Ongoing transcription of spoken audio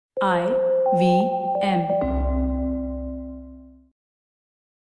IVM.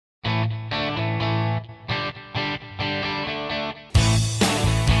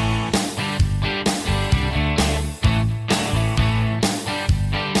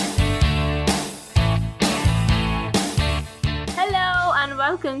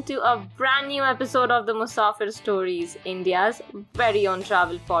 Welcome to a brand new episode of the Musafir Stories, India's very own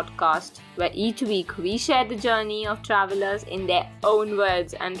travel podcast, where each week we share the journey of travelers in their own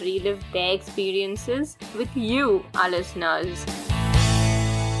words and relive their experiences with you, our listeners.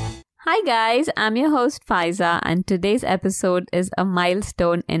 Hi guys, I'm your host Faiza, and today's episode is a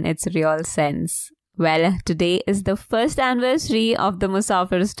milestone in its real sense. Well, today is the first anniversary of the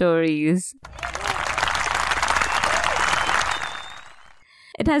Musafir Stories.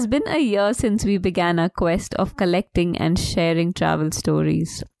 It has been a year since we began our quest of collecting and sharing travel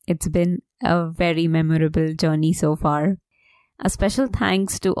stories. It's been a very memorable journey so far. A special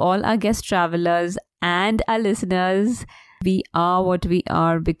thanks to all our guest travelers and our listeners. We are what we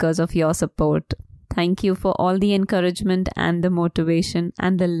are because of your support. Thank you for all the encouragement and the motivation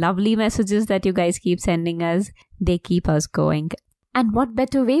and the lovely messages that you guys keep sending us. They keep us going. And what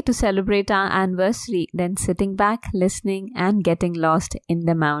better way to celebrate our anniversary than sitting back, listening and getting lost in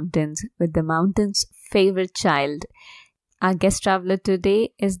the mountains with the mountain's favorite child. Our guest traveler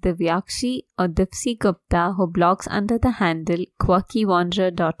today is Divyakshi or Divyakshi Gupta, who blogs under the handle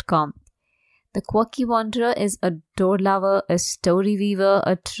quirkywanderer.com. The Quirky Wanderer is a door lover, a story weaver,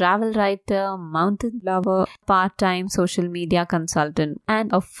 a travel writer, mountain lover, part-time social media consultant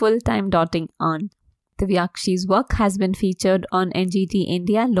and a full-time dotting aunt. Divyakshi's work has been featured on NGT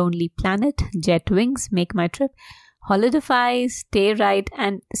India, Lonely Planet, Jet Wings, Make My Trip, Holidify, Stay Right,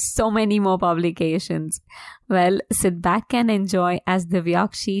 and so many more publications. Well, sit back and enjoy as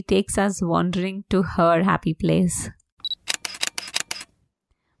Divyakshi takes us wandering to her happy place.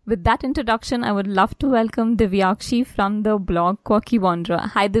 With that introduction, I would love to welcome Divyakshi from the blog Quirky Wanderer.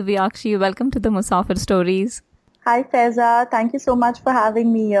 Hi Divyakshi, welcome to the Musafir Stories. Hi Faiza, thank you so much for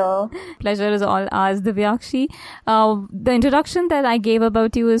having me here. Pleasure is all ours, Divyakshi. The introduction that I gave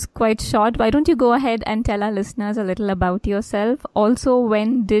about you is quite short. Why don't you go ahead and tell our listeners a little about yourself? Also,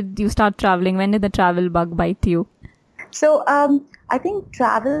 when did you start traveling? When did the travel bug bite you? So, I think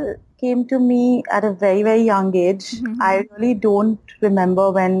travel came to me at a very, very young age. Mm-hmm. I really don't remember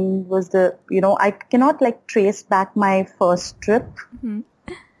when was I cannot trace back my first trip. Mm-hmm.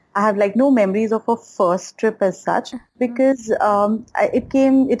 I have no memories of a first trip as such because it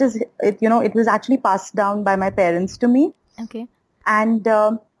was actually passed down by my parents to me. Okay. And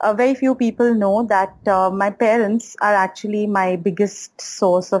very few people know that my parents are actually my biggest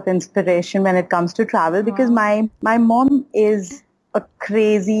source of inspiration when it comes to travel because my mom is a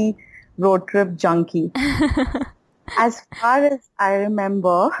crazy road trip junkie. As far as I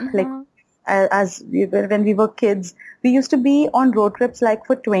remember, when we were kids, we used to be on road trips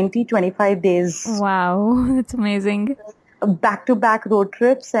for 20-25 days. Wow, that's amazing. Back-to-back road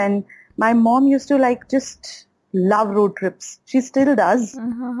trips, and my mom used to just love road trips. She still does.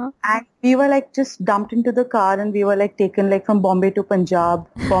 Uh-huh. And we were just dumped into the car and we were taken from Bombay to Punjab,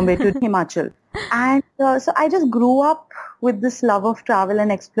 Bombay to Himachal. And so I just grew up with this love of travel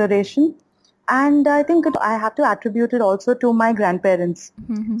and exploration. And I think I have to attribute it also to my grandparents.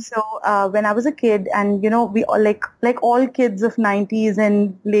 Mm-hmm. So when I was a kid and, we all, like all kids of 90s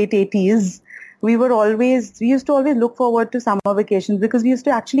and late 80s, we used to always look forward to summer vacations because we used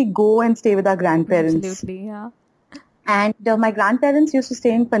to actually go and stay with our grandparents. Absolutely, yeah. And my grandparents used to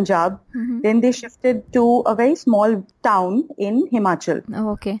stay in Punjab. Mm-hmm. Then they shifted to a very small town in Himachal. Oh,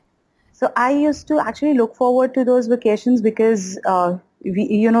 okay. So I used to actually look forward to those vacations because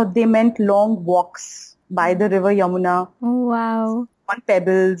they meant long walks by the river Yamuna. Oh, wow. On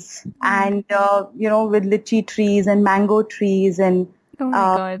pebbles and, with lychee trees and mango trees. And oh,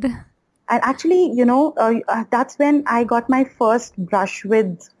 my God. And actually, that's when I got my first brush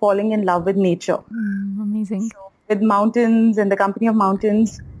with falling in love with nature. Amazing. So, with mountains and the company of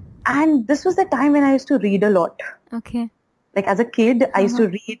mountains. And this was the time when I used to read a lot. Okay. As a kid, I used to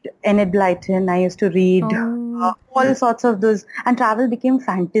read Enid Blyton. I used to read all sorts of those. And travel became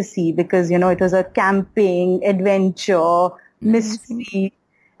fantasy because, it was a camping, adventure, mystery,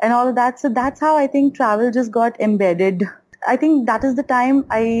 and all of that. So that's how I think travel just got embedded. I think that is the time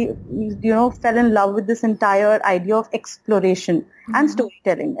I, fell in love with this entire idea of exploration and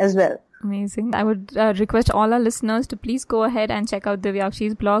storytelling as well. Amazing. I would request all our listeners to please go ahead and check out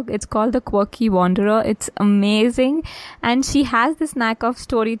Divyakshi's blog. It's called The Quirky Wanderer. It's amazing. And she has this knack of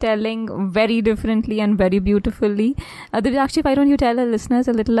storytelling very differently and very beautifully. Divyakshi, why don't you tell our listeners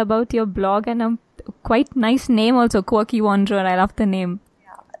a little about your blog and a quite nice name also, Quirky Wanderer. I love the name.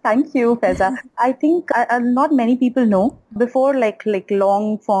 Thank you, Faiza. I think not many people know. Before like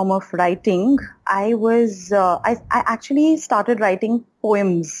long form of writing, I actually started writing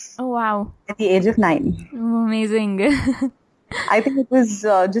poems. Oh, wow. At the age of 9. Oh, amazing. I think it was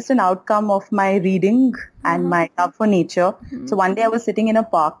just an outcome of my reading and my love for nature. So one day I was sitting in a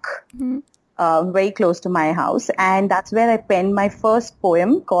park very close to my house, and that's where I penned my first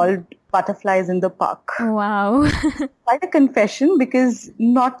poem called Butterflies in the Park. Wow. Quite a confession, because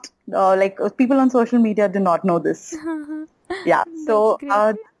not people on social media do not know this. Yeah. So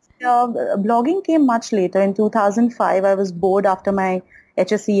blogging came much later. In 2005, I was bored after my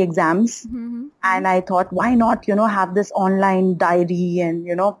HSC exams, and I thought, why not, have this online diary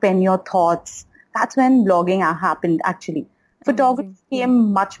and, pen your thoughts. That's when blogging happened, actually. Photography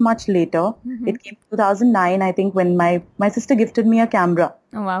came much, much later. It came 2009, I think, when my sister gifted me a camera.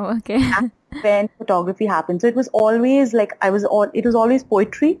 Oh, wow. Okay. That's when photography happened. So it was always it was always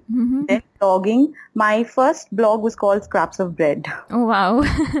poetry, then blogging. My first blog was called Scraps of Bread. Oh, wow.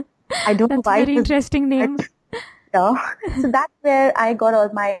 I don't know why. That's a very interesting name. Yeah. So that's where I got all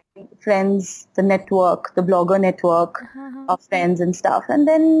my friends, the network, the blogger network of friends and stuff. And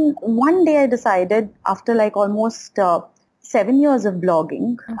then one day I decided, after almost 7 years of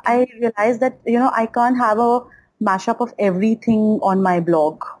blogging, I realized that, I can't have a mashup of everything on my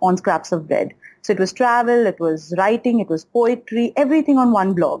blog, on Scraps of Bread. So it was travel, it was writing, it was poetry, everything on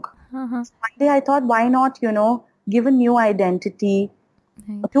one blog. So one day I thought, why not, give a new identity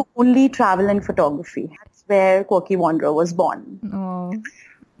to only travel and photography. That's where Quirky Wanderer was born. Oh,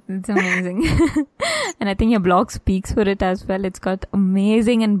 it's amazing. And I think your blog speaks for it as well. It's got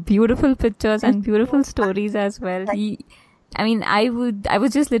amazing and beautiful pictures and beautiful stories as well. I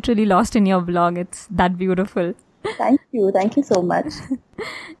was just literally lost in your blog. It's that beautiful. Thank you so much.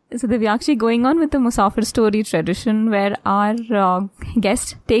 So Divyakshi, going on with the Musafir story tradition, where our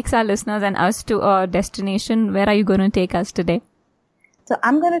guest takes our listeners and us to a destination, where are you going to take us today? So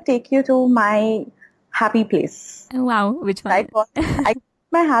I'm going to take you to my happy place. Wow, which one? I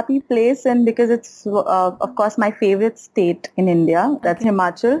my happy place, and because it's of course my favorite state in India, that's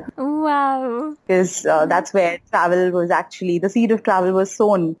Himachal. Wow. Because that's where the seed of travel was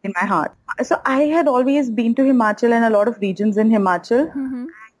sown in my heart. So I had always been to Himachal and a lot of regions in Himachal.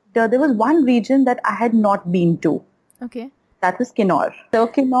 There was one region that I had not been to. Okay. That was Kinnaur. So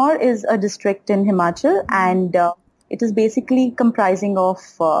Kinnaur is a district in Himachal, and it is basically comprising of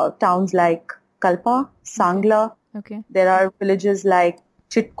towns like Kalpa, Sangla. Okay. There are villages like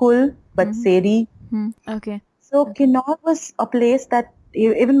Chitkul, Batseri. Okay. So Kinnaur was a place that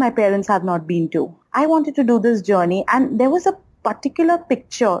even my parents have not been to. I wanted to do this journey, and there was a particular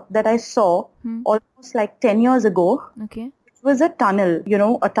picture that I saw almost 10 years ago. Okay. It was a tunnel,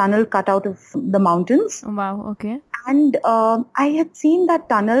 a tunnel cut out of the mountains. Wow, okay. And I had seen that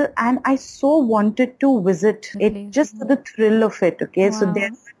tunnel, and I so wanted to visit it just for the thrill of it. Okay. Wow. So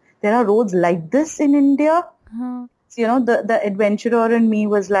there are roads like this in India. So, the adventurer in me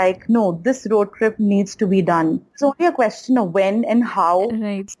was like, no, this road trip needs to be done. It's only a question of when and how.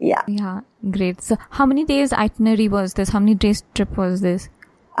 Right. Yeah. Yeah. Great. So how many days itinerary was this? How many days trip was this?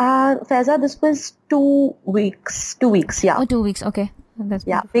 Faiza, this was 2 weeks. 2 weeks. Yeah. Oh, 2 weeks. Okay. That's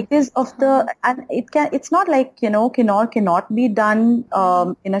beautiful. Because of and it's not like, Kinnaur cannot be done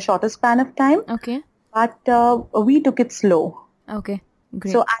in a shorter span of time. Okay. But we took it slow. Okay.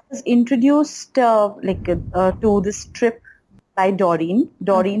 Great. So I was introduced to this trip by Doreen.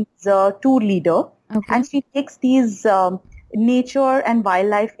 Doreen is a tour leader, and she takes these nature and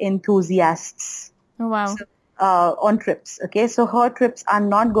wildlife enthusiasts. Oh, wow. On trips. Okay, so her trips are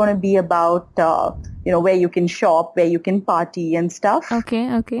not going to be about where you can shop, where you can party and stuff.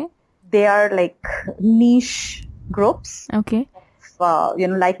 Okay. They are like niche groups. Okay.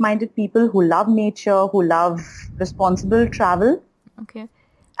 Like-minded people who love nature, who love responsible travel. Okay.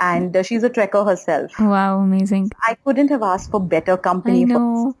 And she's a trekker herself. Wow, amazing. I couldn't have asked for better company. I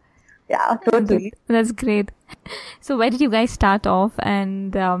know. Yeah, totally. That's great. So where did you guys start off?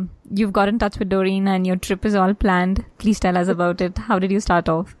 And you've got in touch with Doreen and your trip is all planned. Please tell us about it. How did you start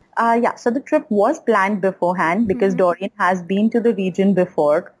off? So the trip was planned beforehand because Doreen has been to the region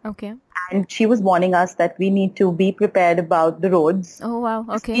before. Okay. And she was warning us that we need to be prepared about the roads. Oh, wow.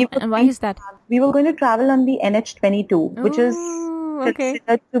 Okay. And why is that? We were going to travel on the NH22, which is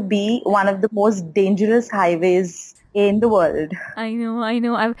considered to be one of the most dangerous highways in the world. I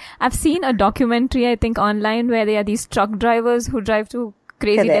know. I've seen a documentary, I think, online where there are these truck drivers who drive to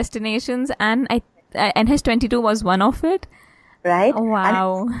crazy destinations, and NH22 was one of it. Right? Oh,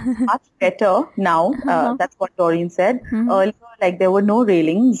 wow. And it's much better now. That's what Doreen said. Earlier, there were no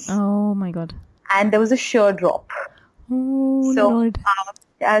railings. Oh my God. And there was a sheer drop. Oh, Lord.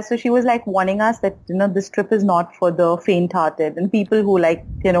 So she was like warning us that, this trip is not for the faint-hearted and people who like,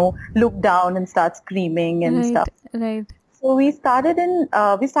 look down and start screaming and stuff. Right. So we started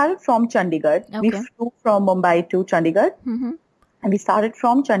from Chandigarh. Okay. We flew from Mumbai to Chandigarh, Mm-hmm. and we started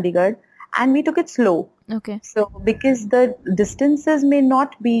from Chandigarh, and we took it slow. Okay. So because the distances may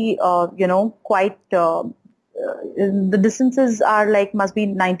not be, quite, the distances are like must be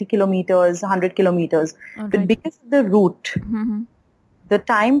 90 kilometers, 100 kilometers, but because of the route, Mm-hmm. the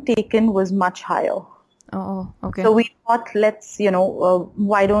time taken was much higher. Oh, okay. So we thought, let's,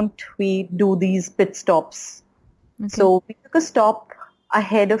 why don't we do these pit stops? Okay. So we took a stop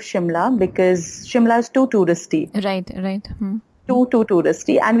ahead of Shimla because Shimla is too touristy. Right. Hmm. Too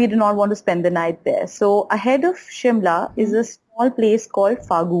touristy, and we did not want to spend the night there. So ahead of Shimla is a small place called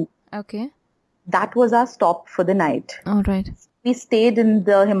Fagu. Okay. That was our stop for the night. All right. We stayed in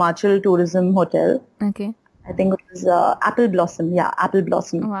the Himachal Tourism Hotel. Okay. I think it was Apple Blossom. Yeah, Apple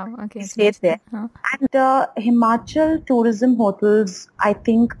Blossom. Wow. Okay. We stayed there. Huh. And Himachal tourism hotels, I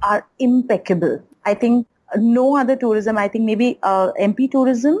think, are impeccable. I think no other tourism, I think maybe MP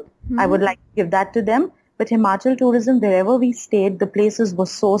tourism, I would like to give that to them. But Himachal tourism, wherever we stayed, the places were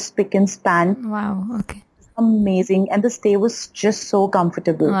so spick and span. Wow. Okay. Amazing. And the stay was just so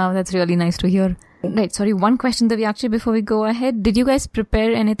comfortable. Wow, that's really nice to hear. Right, sorry, one question, Divyakshi, before we go ahead. Did you guys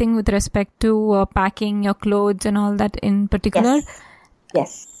prepare anything with respect to packing your clothes and all that in particular?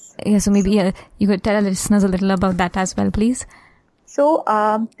 Yes. Yeah, so maybe you could tell our listeners a little about that as well, please. So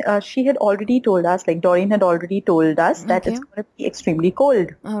she had already told us, like Doreen had already told us that it's going to be extremely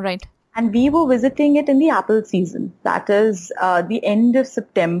cold. All right. And we were visiting it in the apple season. That is the end of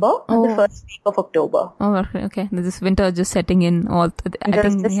September and the first week of October. Oh, okay. This winter just setting in.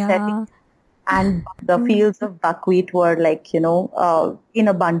 Setting. And the fields of buckwheat were like, in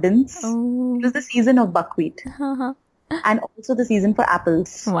abundance. Oh. It was the season of buckwheat. And also the season for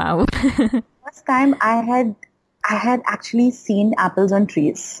apples. Wow. First time I had actually seen apples on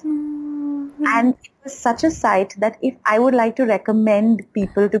trees. And it was such a sight that if I would like to recommend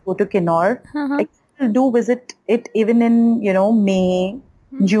people to go to Kinnaur, like people do visit it even in, May,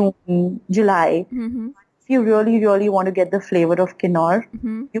 June, July. If you really, really want to get the flavor of Kinnaur,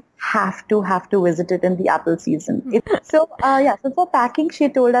 you have to visit it in the apple season. So for packing, she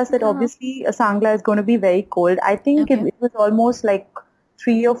told us that obviously Sangla is going to be very cold. I think it was almost like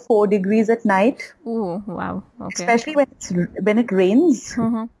 3 or 4 degrees at night. Oh, wow. Okay. Especially when it rains.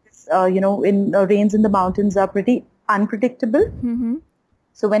 Rains in the mountains are pretty unpredictable.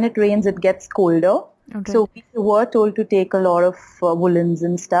 So when it rains, it gets colder. Okay. So we were told to take a lot of woolens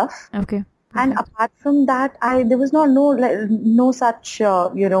and stuff. Okay. And apart from that, there was no such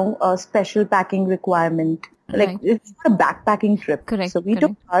special packing requirement. Like it's not a backpacking trip. Correct. So we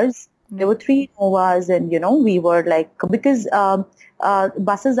took ours. There were 3 Novas, and we were like, because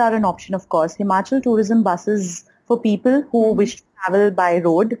buses are an option, of course. Himachal tourism buses for people who wish to travel by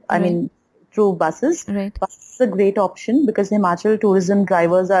road. I mean, through buses. Right. Buses is a great option because Himachal tourism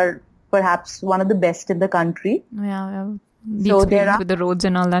drivers are perhaps one of the best in the country. Yeah. The experience with the roads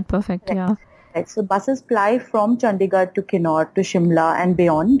and all that, perfect. Right. Yeah. Right. So buses ply from Chandigarh to Kinnaur to Shimla and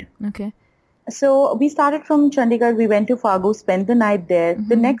beyond. Okay. So we started from Chandigarh, we went to Fagu, spent the night there.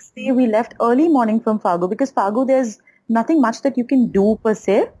 The next day we left early morning from Fagu because Fagu there's nothing much that you can do per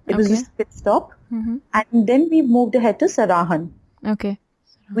se. It was just a pit stop. And then we moved ahead to Sarahan. Okay.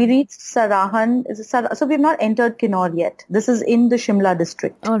 We reached Sarahan. So we've not entered Kinnaur yet. This is in the Shimla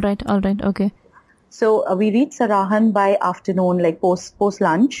district. All right. Okay. So we reached Sarahan by afternoon, like post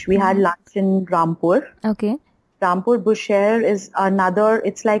lunch. We had lunch in Rampur. Okay. Rampur Bushehr is another,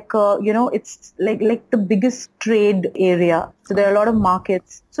 it's like, it's like the biggest trade area. So there are a lot of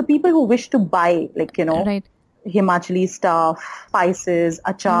markets. So people who wish to buy, Himachali stuff, spices,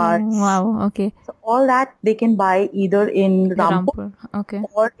 achars. Wow, okay. So all that they can buy either in Rampur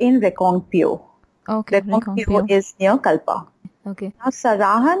or in Reckong Peo. Okay. Reckong Peo is near Kalpa. Okay. Now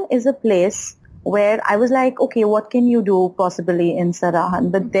Sarahan is a place where I was like, okay, what can you do possibly in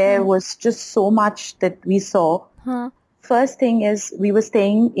Sarahan? But there was just so much that we saw. First thing is we were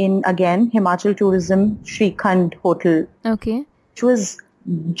staying in, again, Himachal Tourism Srikhand Hotel. Okay. Which was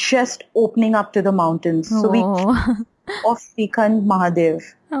just opening up to the mountains. So we off Srikhand Mahadev.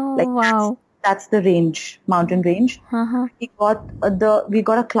 Oh, wow. That's the range, mountain range. We got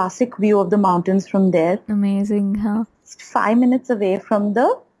a classic view of the mountains from there. Amazing, huh? Just 5 minutes away from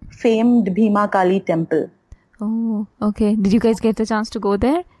the famed Bhima Kali temple. Oh, okay. Did you guys get the chance to go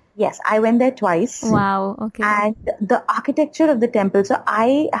there? Yes, I went there twice. Wow. Okay. And the architecture of the temple. So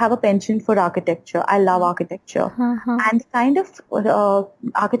I have a penchant for architecture. I love architecture. And the kind of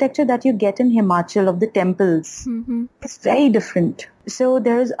architecture that you get in Himachal of the temples is very different. So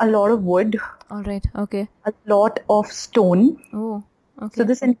there's a lot of wood. All right. Okay. A lot of stone. Oh. Okay. So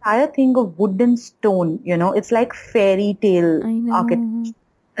this entire thing of wood and stone, it's like fairy tale architecture.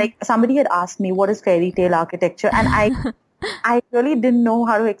 Like somebody had asked me, what is fairy tale architecture? And I really didn't know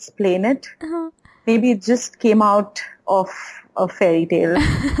how to explain it. Maybe it just came out of a fairy tale.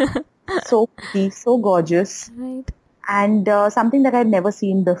 So pretty, so gorgeous. Right. And something that I'd never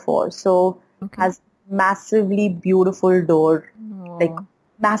seen before. So has massively beautiful door, like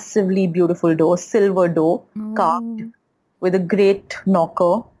massively beautiful door, silver door, carved with a great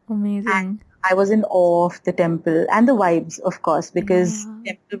knocker. Amazing. And I was in awe of the temple and the vibes, of course, because the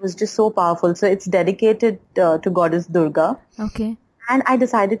temple was just so powerful. So it's dedicated to Goddess Durga. Okay. And I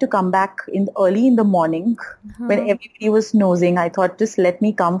decided to come back early in the morning when everybody was nosing. I thought, just let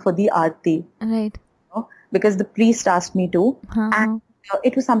me come for the aarti. Right. Because the priest asked me to. And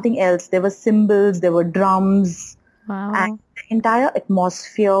it was something else. There were cymbals, there were drums. Wow. And the entire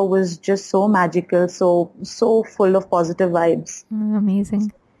atmosphere was just so magical, so full of positive vibes.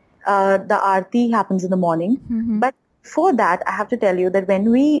 Amazing. The aarti happens in the morning. But before that, I have to tell you that when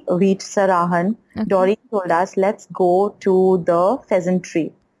we reached Sarahan, Doreen told us, let's go to the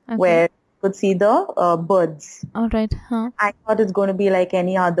pheasantry where you could see the birds. All right. I thought it's going to be like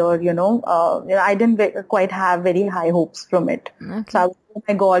any other, I didn't quite have very high hopes from it. So I was, oh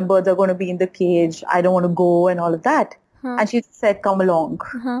my God, birds are going to be in the cage. I don't want to go and all of that. And she said, come along.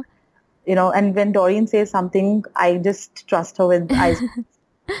 And when Doreen says something, I just trust her with eyes.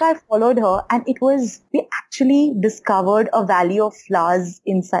 So I followed her, and we actually discovered a valley of flowers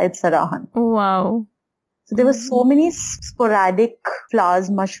inside Sarahan. Wow. So there were so many sporadic flowers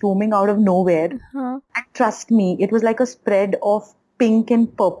mushrooming out of nowhere. And trust me, it was like a spread of pink and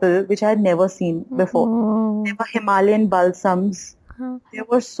purple, which I had never seen before. There were Himalayan balsams. There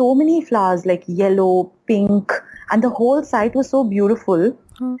were so many flowers like yellow, pink, and the whole site was so beautiful.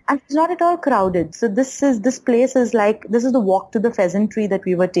 And it's not at all crowded. So this place is like, this is the walk to the pheasantry that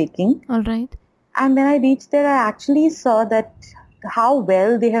we were taking. All right. And when I reached there, I actually saw that how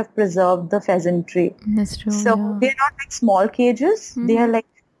well they have preserved the pheasantry. That's true. So they're not like small cages. They are like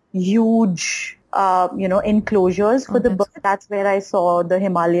huge, enclosures for the birds. That's where I saw the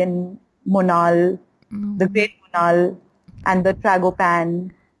Himalayan monal, the great monal, and the tragopan.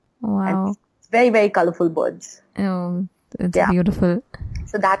 Wow. And very, very colorful birds. Oh, it's beautiful.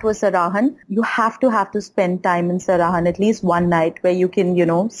 So that was Sarahan. You have to spend time in Sarahan, at least one night, where you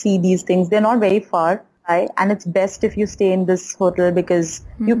can, see these things. They're not very far, right? And it's best if you stay in this hotel because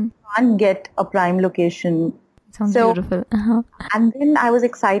you can't get a prime location. Sounds beautiful. And then I was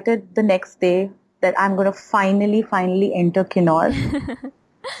excited the next day that I'm going to finally enter Kinnaur.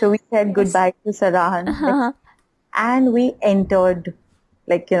 So we said goodbye to Sarahan. And we entered,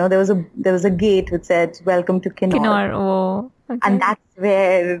 there was a gate which said, welcome to Kinnaur. Kinnaur, oh. Okay. And that's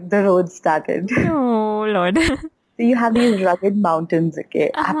where the road started. Oh, Lord. So you have these rugged mountains,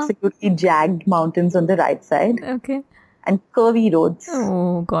 absolutely jagged mountains on the right side. Okay. And curvy roads.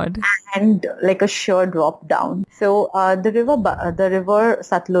 Oh, God. And like a sheer drop down. So the river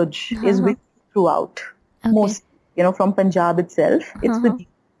Satluj is with you throughout. Most, from Punjab itself, it's with you.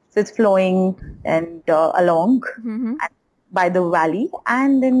 So it's flowing and along and by the valley.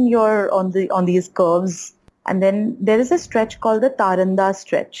 And then you're on these curves. And then there is a stretch called the Taranda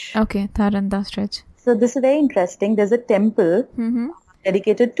stretch. Okay, Taranda stretch. So this is very interesting. There's a temple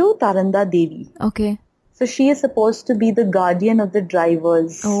dedicated to Taranda Devi. Okay. So she is supposed to be the guardian of the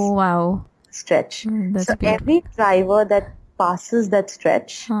drivers. Oh, wow. Stretch. That's so beautiful. Every driver that passes that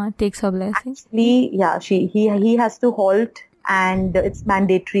stretch takes her blessing. Actually, he has to halt, and it's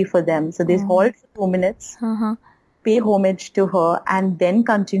mandatory for them. So they halt for 2 minutes. Pay homage to her and then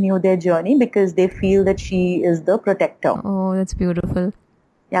continue their journey because they feel that she is the protector. Oh, that's beautiful.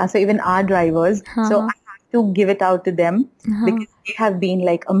 Yeah, so even our drivers. So I have to give it out to them because they have been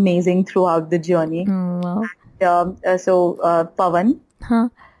like amazing throughout the journey. Wow. And, Pavan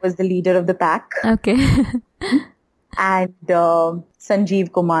was the leader of the pack. Okay. And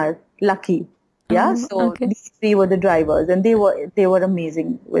Sanjeev Kumar, Lucky. Yeah, these three were the drivers, and they were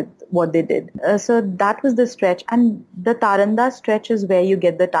amazing with what they did. So that was the stretch, and the Taranda stretch is where you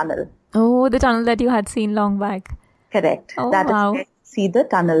get the tunnel. Oh, the tunnel that you had seen long back. Correct. Oh, that wow. is where you see the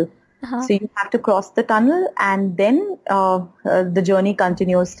tunnel. So you have to cross the tunnel, and then the journey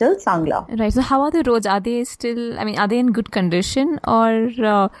continues till Sangla. Right. So how are the roads? Are they still? Are they in good condition, or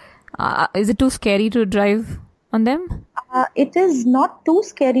is it too scary to drive on them? It is not too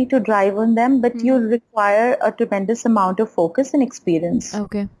scary to drive on them, but you require a tremendous amount of focus and experience.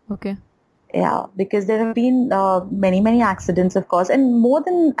 Okay. Yeah, because there have been many accidents, of course, and more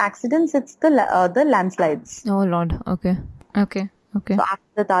than accidents, it's the landslides. Oh Lord. Okay. So after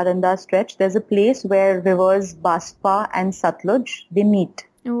the Taranda stretch, there's a place where rivers Baspa and Satluj, they meet.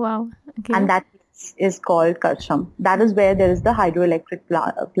 Wow. Okay. And that is called Karcham. That is where there is the hydroelectric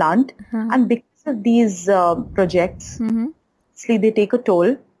plant. And because of these projects, see, they take a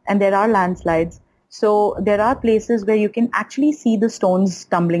toll and there are landslides. So there are places where you can actually see the stones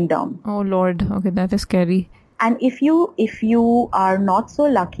tumbling down. Oh Lord. Okay, that is scary. And if you are not so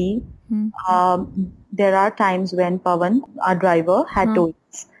lucky, there are times when Pawan, our driver, had told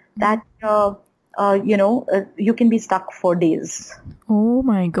us that you can be stuck for days. Oh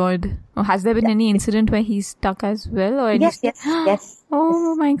my God. Oh, has there been any incident where he's stuck as well? Or Yes.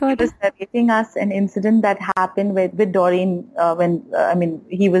 Oh my God. He was narrating us an incident that happened with Doreen when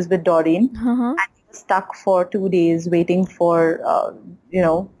he was with Doreen and he was stuck for 2 days waiting for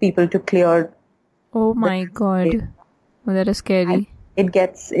people to clear. Oh my God. Oh, that is scary. And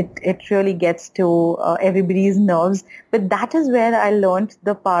it really gets to everybody's nerves. But that is where I learned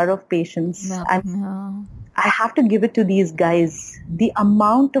the power of patience. And I have to give it to these guys. The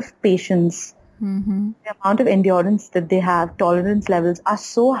amount of patience, the amount of endurance that they have, tolerance levels are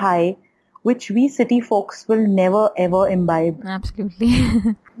so high, which we city folks will never ever imbibe.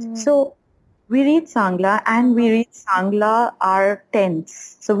 Absolutely. So we reached Sangla, and we reached Sangla our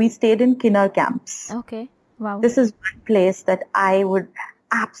tents. So we stayed in Kinnaur camps. Okay. Wow. This is one place that I would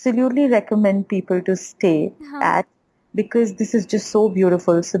absolutely recommend people to stay at because this is just so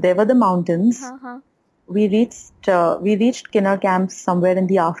beautiful. So there were the mountains. We reached Kinnaur camps somewhere in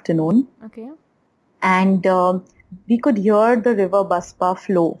the afternoon. Okay. And we could hear the river Baspa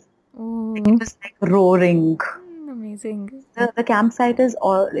flow. Ooh. It was like roaring. Amazing. The campsite is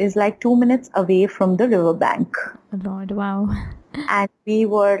like 2 minutes away from the river bank. Oh Lord, wow. And we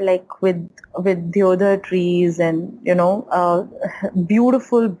were like with deodar trees and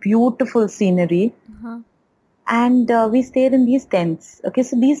beautiful scenery. And we stayed in these tents. Okay,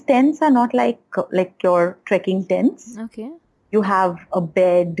 so these tents are not like your trekking tents. Okay. You have a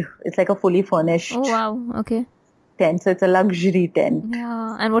bed. It's like a fully furnished. Oh wow. Okay. Tent. So it's a luxury tent.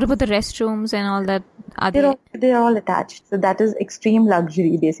 Yeah. And what about the restrooms and all that? They're all attached. So that is extreme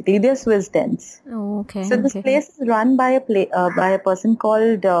luxury basically. They're Swiss tents. Oh, okay. So this place is run by a person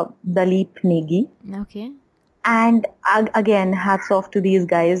called Dalip Negi. Okay. And again, hats off to these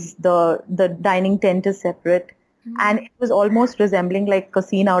guys. The dining tent is separate. And it was almost resembling like a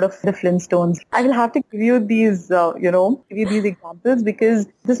scene out of the Flintstones. I will have to give you these, examples because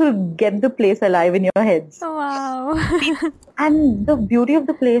this will get the place alive in your heads. Oh, wow. And the beauty of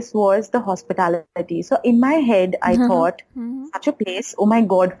the place was the hospitality. So in my head, I thought, such a place, oh my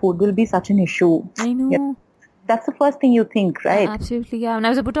God, food will be such an issue. I know. Yeah. That's the first thing you think, right? Absolutely, yeah. And I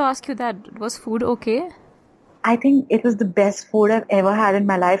was about to ask you that. Was food okay? I think it was the best food I've ever had in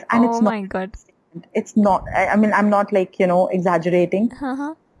my life. And oh my God. It's not, I'm not exaggerating.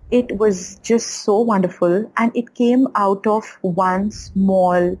 It was just so wonderful. And it came out of one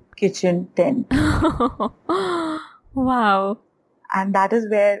small kitchen tent. Wow. And that is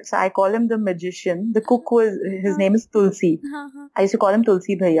where, so I call him the magician. The cook his name is Tulsi. I used to call him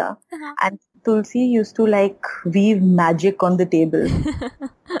Tulsi Bhaiya. And Tulsi used to weave magic on the table.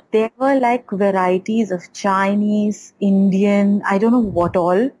 There were varieties of Chinese, Indian, I don't know what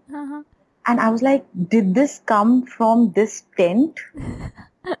all. And I was like, did this come from this tent?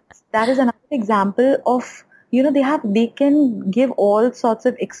 That is another example of, they can give all sorts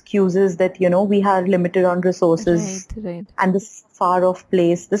of excuses that, we are limited on resources. Right. And this is a far off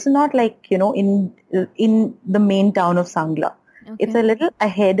place. This is not in the main town of Sangla. Okay. It's a little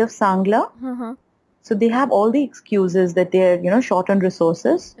ahead of Sangla. So they have all the excuses that they're, short on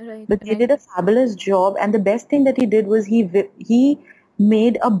resources. But they did a fabulous job. And the best thing that he did was he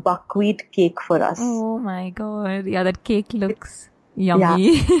made a buckwheat cake for us. Oh my God. Yeah, that cake looks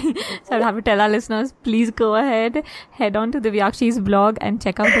yummy. Yeah. So I'll have to tell our listeners, please go ahead, head on to Divyakshi's blog and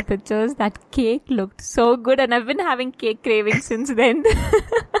check out the pictures. That cake looked so good and I've been having cake cravings since then.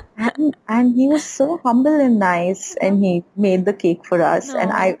 and he was so humble and nice and he made the cake for us. Oh.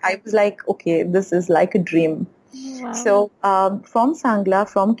 And I was like, okay, this is like a dream. Wow. So from Sangla,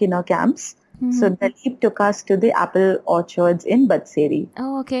 from Kinnaur camps, so Dalip took us to the apple orchards in Batseri.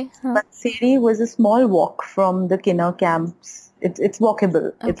 Oh, okay. Batseri was a small walk from the Kinnaur camps. It's walkable.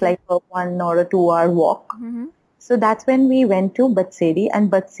 Okay. It's like a 1 or a 2 hour walk. So that's when we went to Batseri. And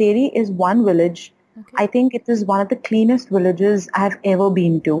Batseri is one village. Okay. I think it is one of the cleanest villages I've ever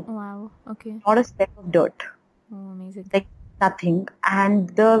been to. Wow. Okay. Not a speck of dirt. Amazing. Like nothing. And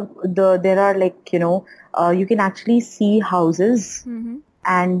there are like, you can actually see houses. Mm-hmm.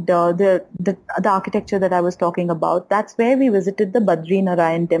 And the architecture that I was talking about, that's where we visited the Badri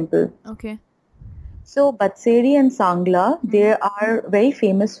Narayan temple. Okay. So Batseri and Sangla, they are very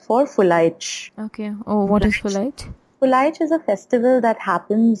famous for Fulaich. Okay. Oh, what is Fulaich? Fulaich is a festival that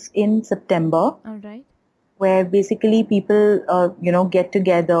happens in September. All right. Where basically people, get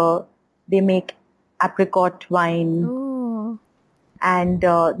together. They make apricot wine. Oh. And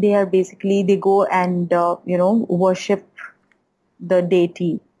they go and, worship their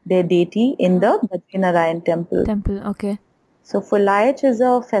deity in the Badri Narayan temple. Okay. So Fulaich is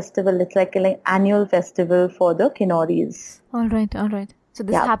a festival. It's like an annual festival for the Kinnauris. All right. So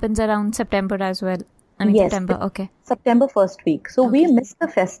this happens around September as well. Yes, September. Okay. September first week. So we missed the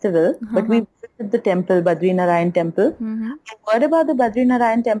festival, but we visited the temple, Badri Narayan temple. Mm-hmm. What about the Badri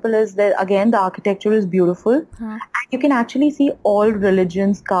Narayan temple is that again the architecture is beautiful, and you can actually see all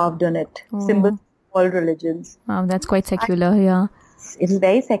religions carved on it. Symbols of all religions. Wow, that's quite secular. Yeah. It is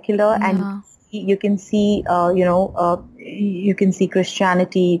very secular, and you can see, you can see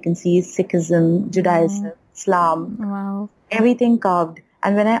Christianity, you can see Sikhism, Judaism, Islam. Wow. Everything carved.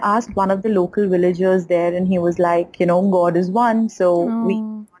 And when I asked one of the local villagers there, and he was like, God is one, so we,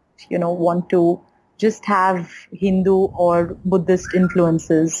 want to just have Hindu or Buddhist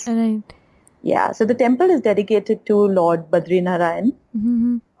influences. Right. Yeah. So the temple is dedicated to Lord Badri Narayan,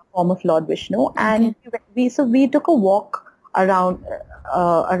 form of Lord Vishnu, and we took a walk around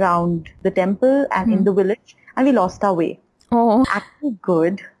the temple and in the village, and we lost our way. Oh. Actually,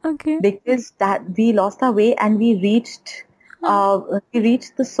 good. Okay. Because that we lost our way and we reached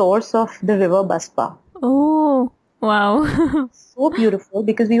the source of the river Baspa. Oh, wow. So beautiful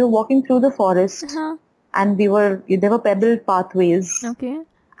because we were walking through the forest and there were pebbled pathways. Okay.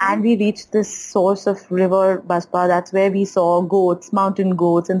 And we reached this source of river Baspa. That's where we saw goats, mountain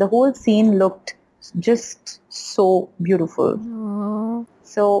goats, and the whole scene looked just so beautiful. Oh.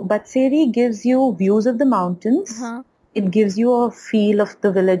 So Batseri gives you views of the mountains. It gives you a feel of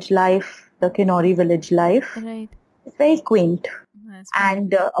the village life, the Kinnauri village life. Right. It's very quaint.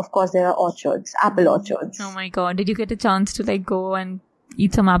 And of course there are orchards, apple orchards. Oh my god, did you get a chance to go and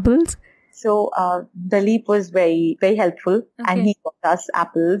eat some apples? So Dalip was very, very helpful and he got us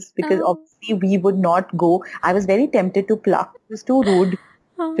apples because obviously we would not go. I was very tempted to pluck. It was too rude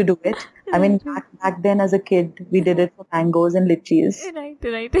to do it. I mean, back then as a kid, we did it for mangoes and litchis. Right.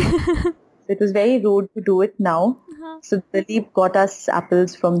 So it was very rude to do it now. So Dalip got us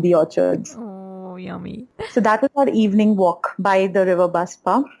apples from the orchards. Oh, yummy. So that was our evening walk by the river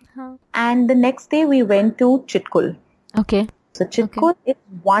Baspa. And the next day we went to Chitkul. Okay. So Chitkul is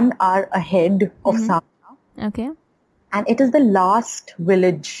 1 hour ahead of Sangla. Okay. And it is the last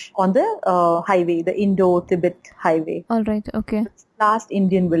village on the highway, the Indo-Tibet highway. All right. Okay. It's the last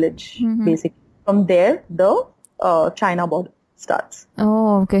Indian village, basically. From there, the China border starts.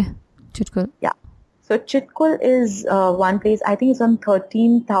 Oh, okay. Chitkul. Yeah. So Chitkul is one place, I think it's on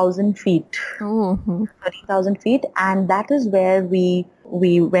 13,000 feet. Oh. 13,000 feet. And that is where we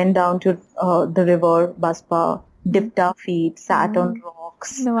went down to the river Baspa, dipped our feet, sat on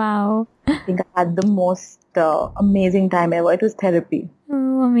rocks. Wow. I think I had the most amazing time ever. It was therapy.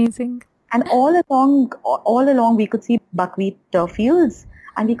 Oh, amazing. And all along we could see buckwheat fields,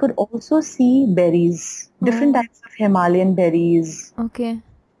 and we could also see berries, different types of Himalayan berries. Okay.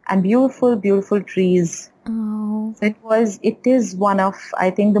 And beautiful, beautiful trees. Oh. So it is one of, I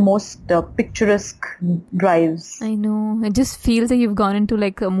think, the most picturesque drives. I know. It just feels like you've gone into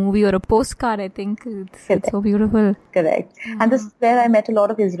a movie or a postcard, I think. It's so beautiful. Correct. And this is where I met a lot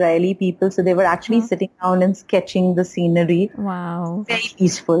of Israeli people. So they were actually sitting down and sketching the scenery. Wow. Very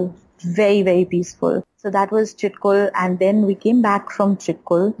peaceful. Very, very peaceful. So that was Chitkul. And then we came back from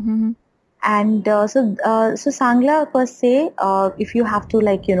Chitkul. Mm-hmm. And so Sangla per se, if you have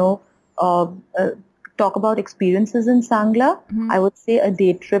to talk about experiences in Sangla, I would say a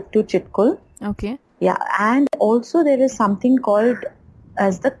day trip to Chitkul. Okay. Yeah, and also there is something called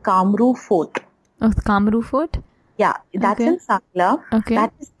as the Kamru Fort. Oh, the Kamru Fort? Yeah, that's in Sangla. Okay.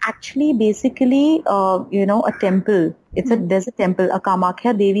 That is actually basically, a temple. There's a temple, a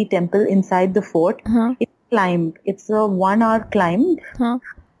Kamakhya Devi temple inside the fort. It's climbed. It's a 1 hour climb.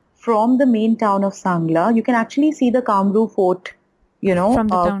 From the main town of Sangla. You can actually see the Kamru Fort, from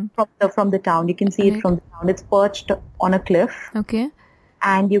the town. From the town. You can see it from the town. It's perched on a cliff. Okay.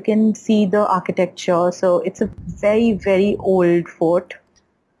 And you can see the architecture. So it's a very, very old fort.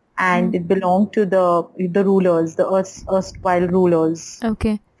 And it belonged to the rulers, the erstwhile rulers.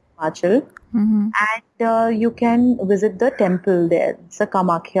 Okay. Himachal. And you can visit the temple there. It's a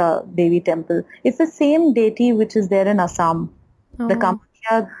Kamakhya Devi temple. It's the same deity which is there in Assam. The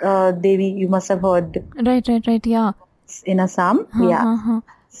Kamakhya Devi, you must have heard. Right, yeah. In Assam,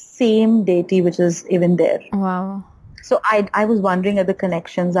 same deity which is even there. Wow. So I was wondering at the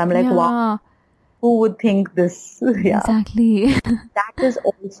connections. I'm like, wow, who would think this? Exactly. That is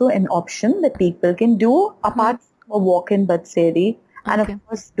also an option that people can do apart from a walk-in Batseri. And of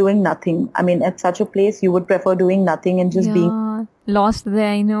course, doing nothing. I mean, at such a place, you would prefer doing nothing and just being lost there.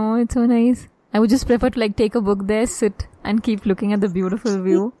 I know, it's so nice. I would just prefer to like take a book there, sit and keep looking at the beautiful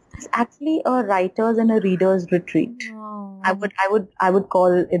view. It's actually a writer's and a reader's retreat. Wow. I would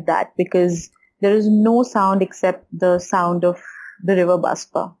call it that because there is no sound except the sound of the river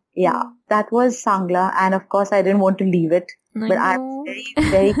Baspa. Yeah, that was Sangla, and of course, I didn't want to leave it. But I'm very,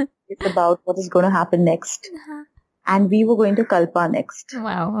 very curious about what is going to happen next. And we were going to Kalpa next.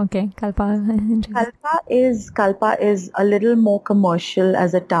 Wow, okay. Kalpa is a little more commercial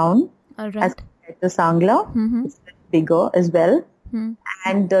as a town. All right. As compared to Sangla. It's bigger as well.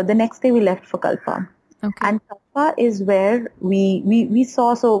 And the next day we left for Kalpa. Okay. And Kalpa is where we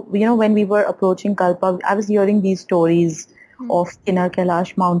saw, so, when we were approaching Kalpa, I was hearing these stories of Kinnaur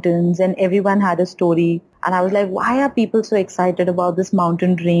Kailash mountains, and everyone had a story. And I was like, why are people so excited about this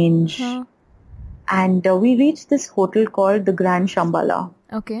mountain range? And we reached this hotel called the Grand Shambhala.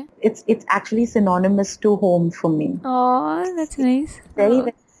 Okay. It's actually synonymous to home for me. Oh, that's nice.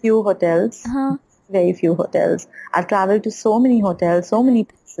 Very few hotels. Very few hotels. I've traveled to so many hotels, so many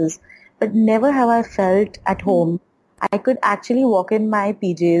places, but never have I felt at home. I could actually walk in my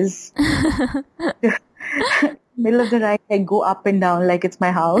PJs. Middle of the night, I go up and down like it's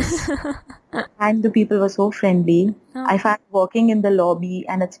my house. And the people were so friendly. I found walking in the lobby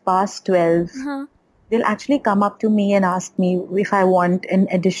and it's past 12. They'll actually come up to me and ask me if I want an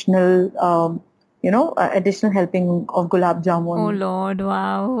additional, additional helping of gulab jamun. Oh Lord,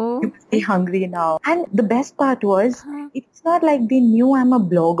 wow. You must be hungry now. And the best part was, it's not like they knew I'm a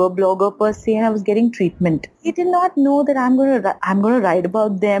blogger per se, and I was getting treatment. They did not know that I'm gonna write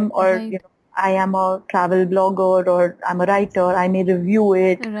about them, or I am a travel blogger, or I'm a writer. I may review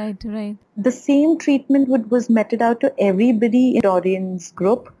it. Right. The same treatment was meted out to everybody in Doreen's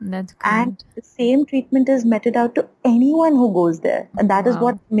group. That's good. And the same treatment is meted out to anyone who goes there. And that is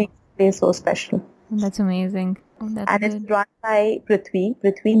what makes the place so special. That's amazing. And it's run by Prithvi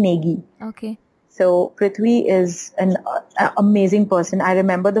Negi. Okay. So Prithvi is an amazing person. I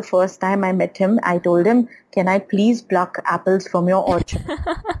remember the first time I met him, I told him, can I please pluck apples from your orchard?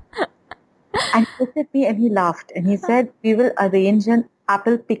 And he looked at me and he laughed. And he said, we will arrange an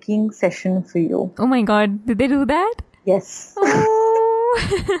apple picking session for you. Oh my God. Did they do that? Yes. Oh.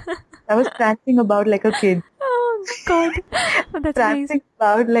 I was prancing about like a kid. Oh God. Oh, that's prancing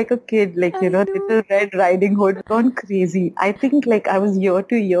about like a kid, like, Little Red Riding Hood, gone crazy. I think like I was year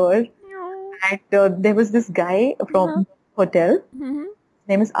to year. And there was this guy from the hotel. His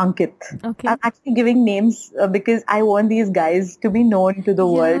name is Ankit. Okay. I'm actually giving names because I want these guys to be known to the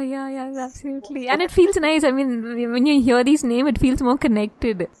world. Yeah, absolutely. And it feels nice. I mean, when you hear these names, it feels more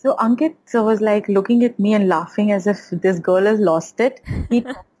connected. So Ankit was like looking at me and laughing as if this girl has lost it. He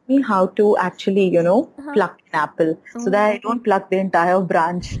taught me how to actually, pluck an apple so that I don't pluck the entire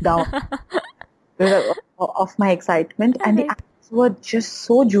branch down of my excitement. And the apples were just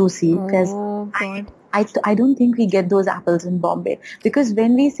so juicy because I don't think we get those apples in Bombay, because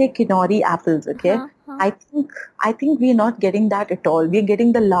when we say Kinnauri apples, I think we're not getting that at all. We're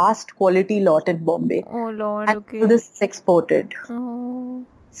getting the last quality lot in Bombay. Oh Lord, okay. So this is exported. Oh.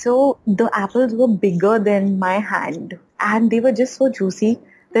 So the apples were bigger than my hand, and they were just so juicy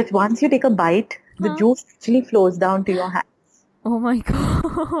that once you take a bite, the juice actually flows down to your hands. Oh my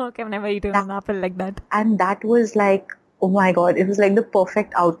God, I've never eaten an apple like that. And that was like, oh my God, it was like the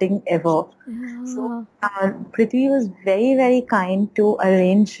perfect outing ever. Yeah. So Prithvi was very, very kind to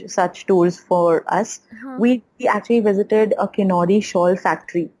arrange such tours for us. We actually visited a Kinnauri shawl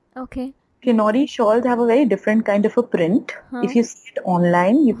factory. Okay. Kinnauri shawls have a very different kind of a print. If you see it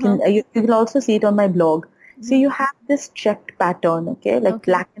online, you can you will also see it on my blog. So you have this checked pattern,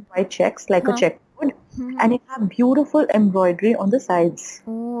 black and white checks, like a checkerboard, and it have beautiful embroidery on the sides.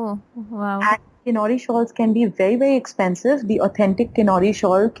 Oh, wow. And Kinnauri shawls can be very, very expensive. The authentic Kinnauri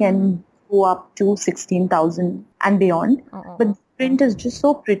shawl can go up to 16,000 and beyond. But the print is just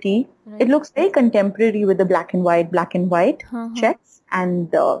so pretty. Right. It looks very contemporary with the black and white checks and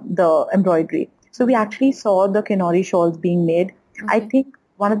the embroidery. So we actually saw the Kinnauri shawls being made. I think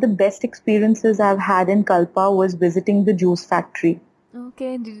one of the best experiences I've had in Kalpa was visiting the juice factory.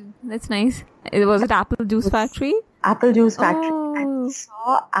 Okay, that's nice. Was it apple juice factory? Apple juice factory. Oh.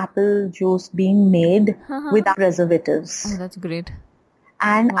 saw apple juice being made without preservatives. Oh, that's great.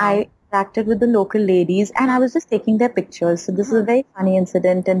 And I interacted with the local ladies and I was just taking their pictures. So this is a very funny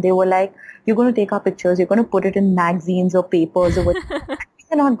incident, and they were like, you're going to take our pictures, you're going to put it in magazines or papers or whatever.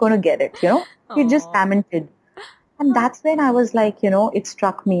 You're not going to get it, You just lamented. And that's when I was like, it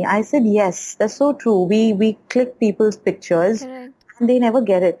struck me. I said, yes, that's so true. We click people's pictures and they never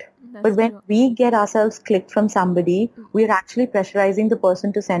get it. But when we get ourselves clicked from somebody, we're actually pressurizing the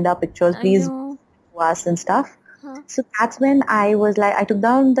person to send our pictures, please, to us and stuff. So that's when I was like, I took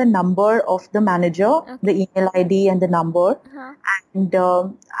down the number of the manager, the email ID and the number. And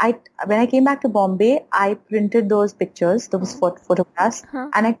when I came back to Bombay, I printed those pictures, those photographs,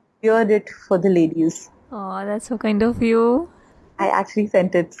 and I cleared it for the ladies. Oh, that's so kind of you. I actually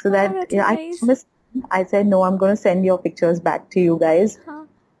sent it so that nice. I said, no, I'm going to send your pictures back to you guys.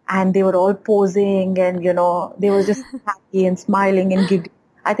 And they were all posing and, they were just happy and smiling and giggling.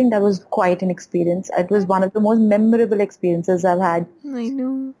 I think that was quite an experience. It was one of the most memorable experiences I've had. I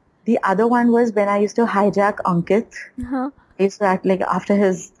know. The other one was when I used to hijack Ankit. I used to act like after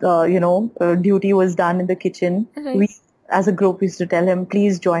his, duty was done in the kitchen. We, as a group, used to tell him,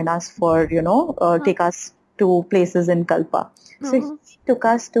 please join us for, take us to places in Kalpa. So he took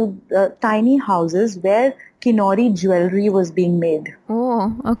us to tiny houses where Kinnaur jewelry was being made.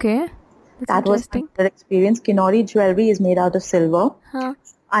 Oh, okay. That was another experience. Kinnaur jewelry is made out of silver.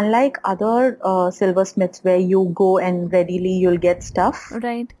 Unlike other silversmiths where you go and readily you'll get stuff.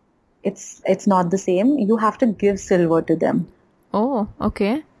 Right. It's not the same. You have to give silver to them. Oh,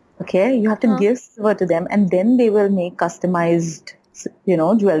 okay. Okay, you have to give silver to them and then they will make customized,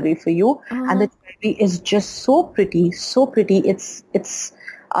 jewelry for you. And the jewelry is just so pretty, so pretty. It's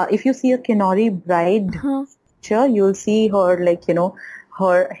if you see a Kinnaur bride picture, you'll see her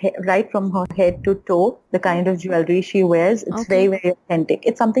right from her head to toe, the kind of jewelry she wears. It's very, very authentic.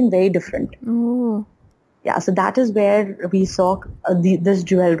 It's something very different. Oh. Yeah, so that is where we saw this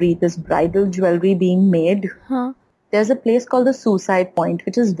jewelry, this bridal jewelry being made. There's a place called the Suicide Point,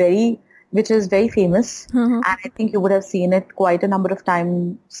 which is very famous. And I think you would have seen it quite a number of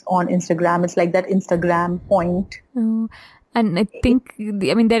times on Instagram. It's like that Instagram point. And I think,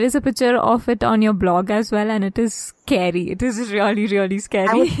 there is a picture of it on your blog as well, and it is scary. It is really, really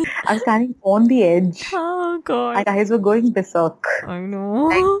scary. I was standing on the edge. Oh, God. My eyes were going berserk. I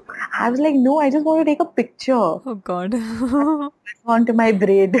know. I was like, no, I just want to take a picture. Oh, God. Onto my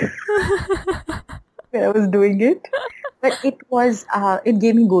braid when I was doing it. But it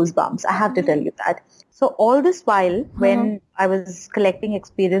gave me goosebumps. I have to tell you that. So all this while, when I was collecting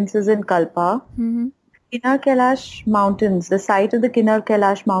experiences in Kalpa, Kinnaur Kailash Mountains, the site of the Kinnaur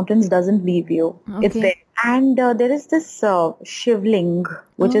Kailash Mountains doesn't leave you. Okay. It's there. And there is this Shivling,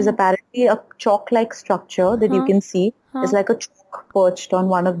 which is apparently a chalk-like structure that you can see. It's like a chalk perched on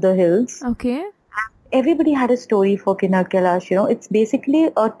one of the hills. Okay. Everybody had a story for Kinnaur Kailash. It's basically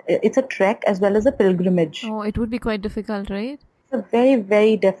it's a trek as well as a pilgrimage. Oh, it would be quite difficult, right? It's a very,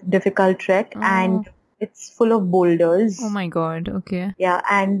 very difficult trek and it's full of boulders. Oh my God, okay. Yeah,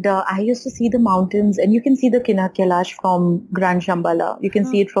 and I used to see the mountains, and you can see the Kinnaur Kailash from Grand Shambhala. You can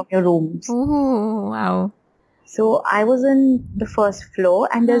see it from your rooms. Oh, wow. So I was in the first floor,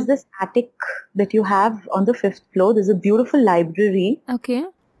 and there's this attic that you have on the 5th floor. There's a beautiful library. Okay.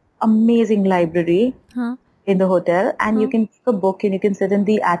 Amazing library in the hotel, and you can take a book and you can sit in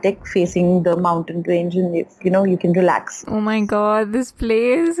the attic facing the mountain range, and you can relax. Oh my God, this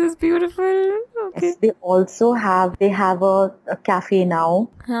place is beautiful. Okay. Yes, they also have a cafe now.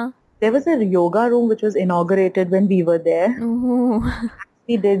 There was a yoga room which was inaugurated when we were there.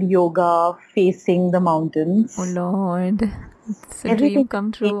 We did yoga facing the mountains. Oh Lord, it's a dream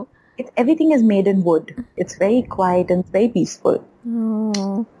come true. Everything is made in wood. It's very quiet and it's very peaceful.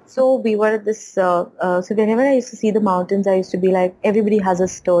 Oh. So we were at this, so whenever I used to see the mountains, I used to be like, everybody has a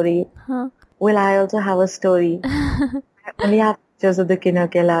story. Will I also have a story? I only have pictures of the Kinnaur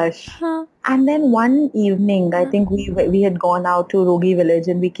Kailash. And then one evening, I think we had gone out to Rogi village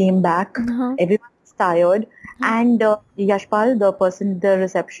and we came back. Everyone was tired. And Yashpal, the person at the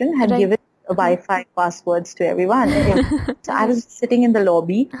reception, had given Wi-Fi passwords to everyone. So I was sitting in the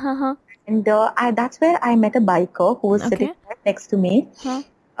lobby. And that's where I met a biker who was sitting right next to me.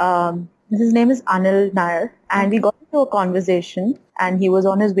 His name is Anil Nair, and we got into a conversation, and he was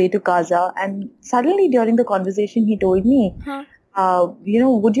on his way to Kaza, and suddenly during the conversation he told me,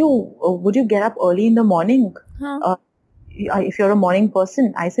 would you get up early in the morning? If you're a morning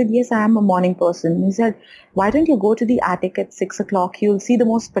person. I said, yes, I am a morning person. He said, why don't you go to the attic at 6 o'clock? You'll see the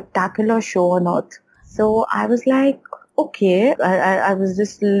most spectacular show on earth. So I was like, okay. I was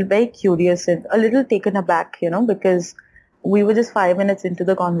just very curious and a little taken aback, because we were just 5 minutes into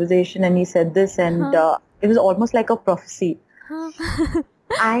the conversation and he said this, and it was almost like a prophecy.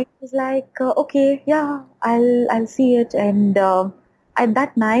 I was like, okay, yeah, I'll see it. And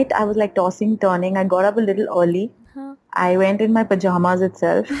that night I was like tossing, turning. I got up a little early. I went in my pajamas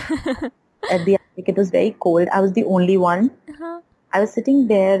itself. At the attic, it was very cold. I was the only one. I was sitting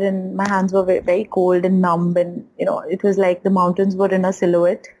there and my hands were very, very cold and numb, and it was like the mountains were in a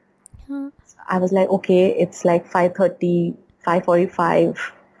silhouette. I was like, okay, it's like 5:30, 5:45,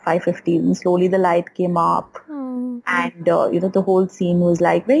 5:15. Slowly the light came up, and the whole scene was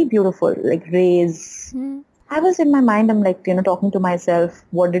like very beautiful, like rays. I was in my mind, I'm like, talking to myself,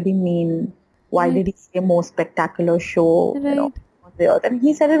 what did he mean? Why did he say more spectacular show? On the earth? And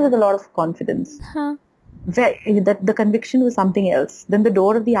he said it with a lot of confidence. That the conviction was something else. Then the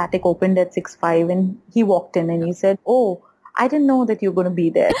door of the attic opened at 6:05 and he walked in and he said, oh, I didn't know that you're going to be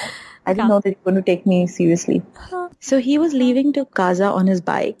there. I didn't know that you're going to take me seriously. So he was leaving to Kaza on his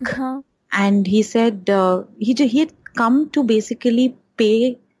bike, and he said he had come to basically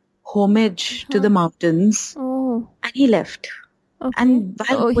pay homage to the mountains, and he left. Okay. And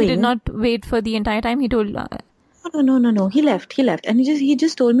while he did not wait for the entire time. He told. No. He left, and he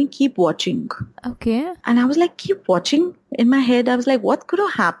just told me, keep watching. Okay. And I was like, keep watching. In my head, I was like, what could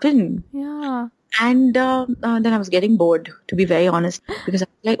have happened? Yeah. And then I was getting bored, to be very honest, because I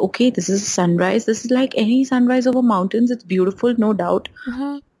was like, okay, this is a sunrise. This is like any sunrise over mountains. It's beautiful, no doubt.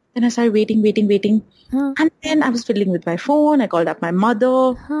 Then I started waiting. And then I was fiddling with my phone. I called up my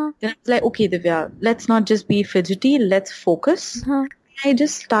mother. Then I was like, okay, Divya, let's not just be fidgety. Let's focus. I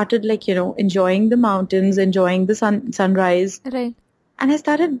just started enjoying the mountains, enjoying the sunrise. Right. And I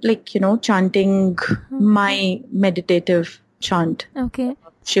started chanting my meditative chant. Okay.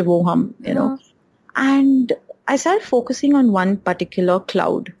 Shivoham, And I started focusing on one particular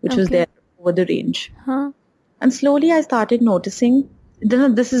cloud, which was there over the range. And slowly I started noticing,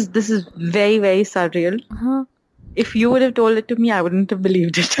 this is very, very surreal. If you would have told it to me, I wouldn't have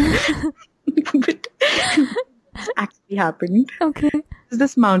believed it. But it actually happened. Okay.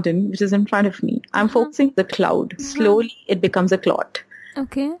 This mountain, which is in front of me, I'm focusing the cloud. Slowly it becomes a clot.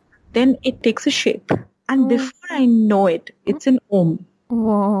 Okay. Then it takes a shape. And before I know it, it's an Om.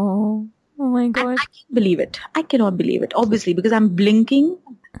 Whoa. Oh my God. And I can't believe it. I cannot believe it. Obviously, because I'm blinking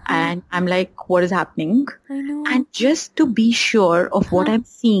and I'm like, what is happening? I know. And just to be sure of what I'm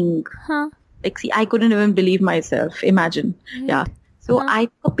seeing, I couldn't even believe myself. Imagine. Right. Yeah. So I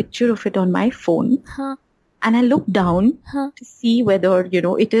took a picture of it on my phone. And I looked down to see whether,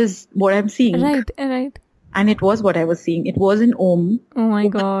 it is what I'm seeing. Right. And it was what I was seeing. It was an Om. Oh my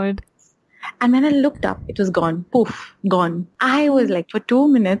God. And when I looked up, it was gone. Poof, gone. I was like, for 2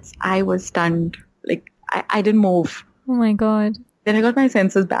 minutes, I was stunned. Like, I didn't move. Oh my God. Then I got my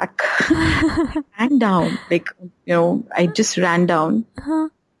senses back. Ran down. I just ran down.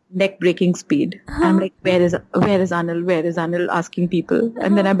 Neck-breaking speed. I'm like, where is Anil? Where is Anil? Asking people.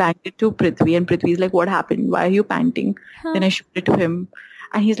 And then I banged it to Prithvi. And Prithvi's like, what happened? Why are you panting? Then I showed it to him.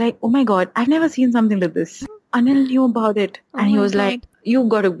 And he's like, oh my God, I've never seen something like this. Anil knew about it. And he was like, you've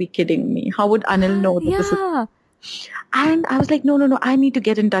got to be kidding me. How would Anil know that this is... And I was like, no, I need to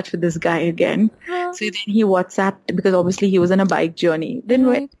get in touch with this guy again. So then he WhatsApped, because obviously he was on a bike journey. Then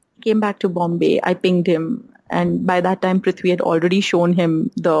when he came back to Bombay, I pinged him. And by that time, Prithvi had already shown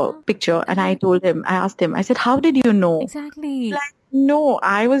him the picture. And I asked him, I said, how did you know? Exactly. Like, no,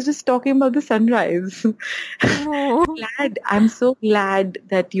 I was just talking about the sunrise. I'm so glad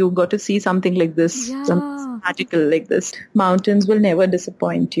that you got to see something like this, something magical like this. Mountains will never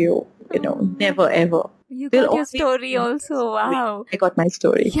disappoint you, never ever. You got your story also. Wow. I got my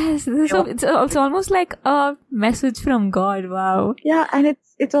story. Yes. So it's almost like a message from God. Wow. Yeah. And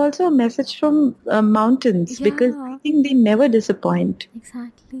it's also a message from mountains, because I think they never disappoint.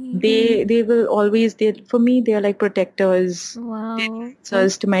 Exactly. They will always, for me, they're like protectors. Wow. They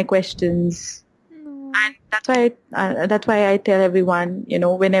answers to my questions. And that's why I tell everyone,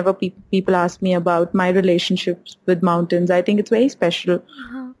 whenever people ask me about my relationships with mountains, I think it's very special.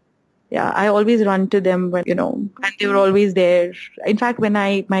 Yeah, I always run to them when, and they were always there. In fact, when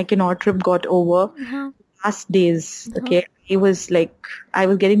my Kinnaur trip got over, last days, I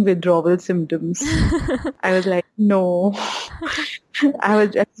was getting withdrawal symptoms. I was like, no. I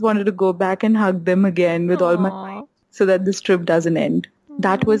just wanted to go back and hug them again with all my might, so that this trip doesn't end.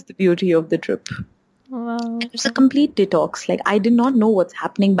 That was the beauty of the trip. Wow. It was a complete detox. Like, I did not know what's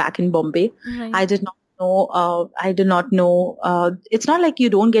happening back in Bombay. Right. I did not know. It's not like you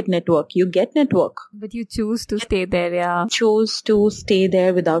don't get network. You get network. But you choose to stay there, yeah. Chose to stay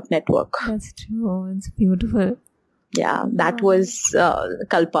there without network. That's true. It's beautiful. Yeah, that was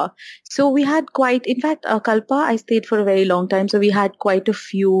Kalpa. So we had in fact, Kalpa, I stayed for a very long time. So we had quite a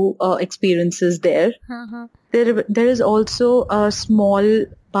few experiences there. Uh-huh. There is also a small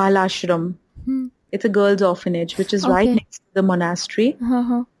Bal ashram. It's a girls' orphanage, which is right next to the monastery.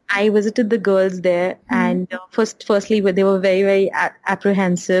 Uh-huh. I visited the girls there, and firstly, they were very, very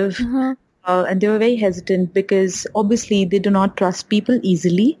apprehensive, and they were very hesitant because obviously they do not trust people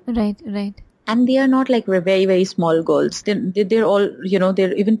easily. Right. And they are not like very, very small girls. They're all,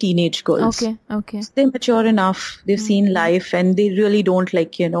 they're even teenage girls. Okay. So they're mature enough. They've seen life, and they really don't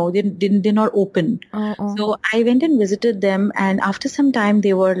they're not open. So I went and visited them, and after some time,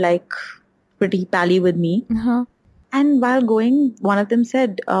 they were like pretty pally with me. And while going, one of them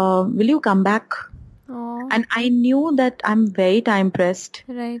said, will you come back? And I knew that I'm very time pressed.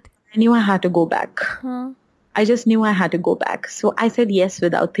 Right. I knew I had to go back. I just knew I had to go back. So I said yes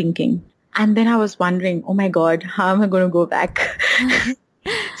without thinking. And then I was wondering, oh my God, how am I going to go back?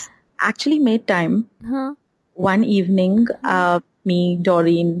 Actually made time. One evening, me,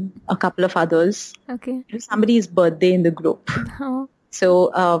 Doreen, a couple of others. Okay. It was somebody's birthday in the group.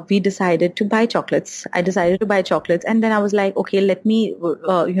 So we decided to buy chocolates. I decided to buy chocolates. And then I was like, okay, let me,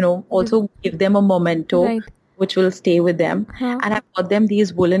 also give them a memento, which will stay with them. And I bought them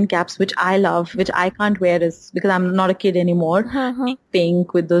these woolen caps, which I love, which I can't wear because I'm not a kid anymore.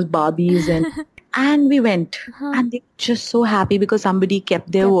 Pink with those Barbies. And we went. And they were just so happy because somebody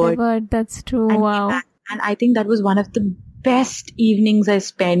kept their word. That's true. Wow. And I think that was one of the best evenings I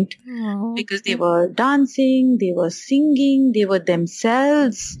spent because they were dancing, they were singing, they were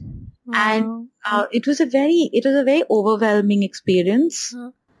themselves. And it was a very overwhelming experience.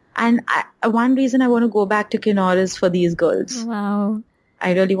 And one reason I want to go back to Kinnaur is for these girls. Wow.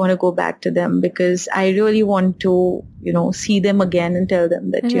 I really want to go back to them because I really want to, see them again and tell them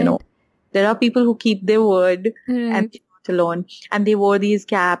that, there are people who keep their word and they're not alone. And they wore these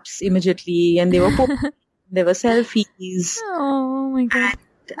caps immediately and they were there were selfies. Oh my God.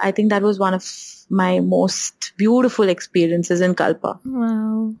 And I think that was one of my most beautiful experiences in Kalpa.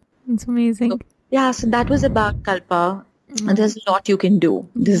 Wow. It's amazing. So that was about Kalpa. And there's a lot you can do.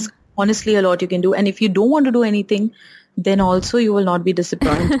 There's honestly a lot you can do. And if you don't want to do anything, then also you will not be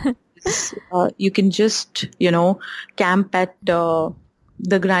disappointed. You can just, camp at the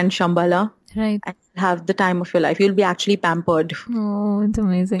Grand Shambhala. Right. And have the time of your life. You'll be actually pampered. Oh, it's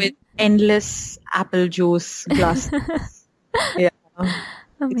amazing. With endless apple juice glasses.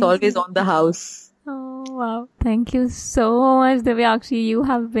 It's always on the house. Oh, wow. Thank you so much, Divyakshi. You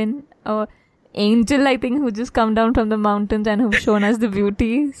have been an angel, I think, who just come down from the mountains and who've shown us the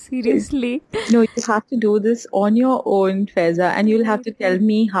beauty. Seriously. No, you have to do this on your own, Faiza, and you'll have to tell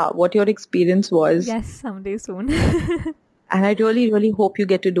me what your experience was. Yes, someday soon. And I really, really hope you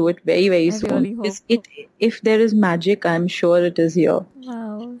get to do it very, very soon. Really hope. If there is magic, I'm sure it is here.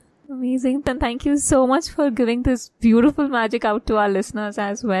 Wow. Amazing. Then thank you so much for giving this beautiful magic out to our listeners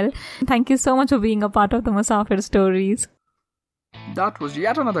as well. Thank you so much for being a part of the Musafir Stories. That was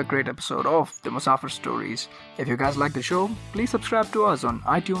yet another great episode of the Musafir Stories. If you guys like the show, please subscribe to us on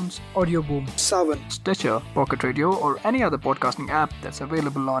iTunes, Audio Boom, Savan, Stitcher, Pocket Radio, or any other podcasting app that's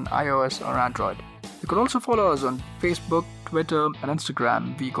available on iOS or Android. You could also follow us on Facebook, Twitter, and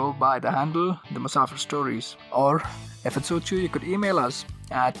Instagram. We go by the handle The Musafir Stories. Or, if it suits you, you could email us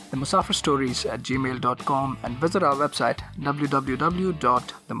at themusafirstories@gmail.com and visit our website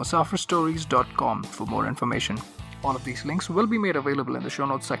www.themusafirstories.com for more information. All of these links will be made available in the show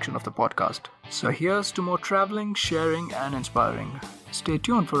notes section of the podcast. So here's to more traveling, sharing, and inspiring. Stay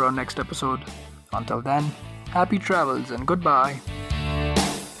tuned for our next episode. Until then, happy travels and goodbye.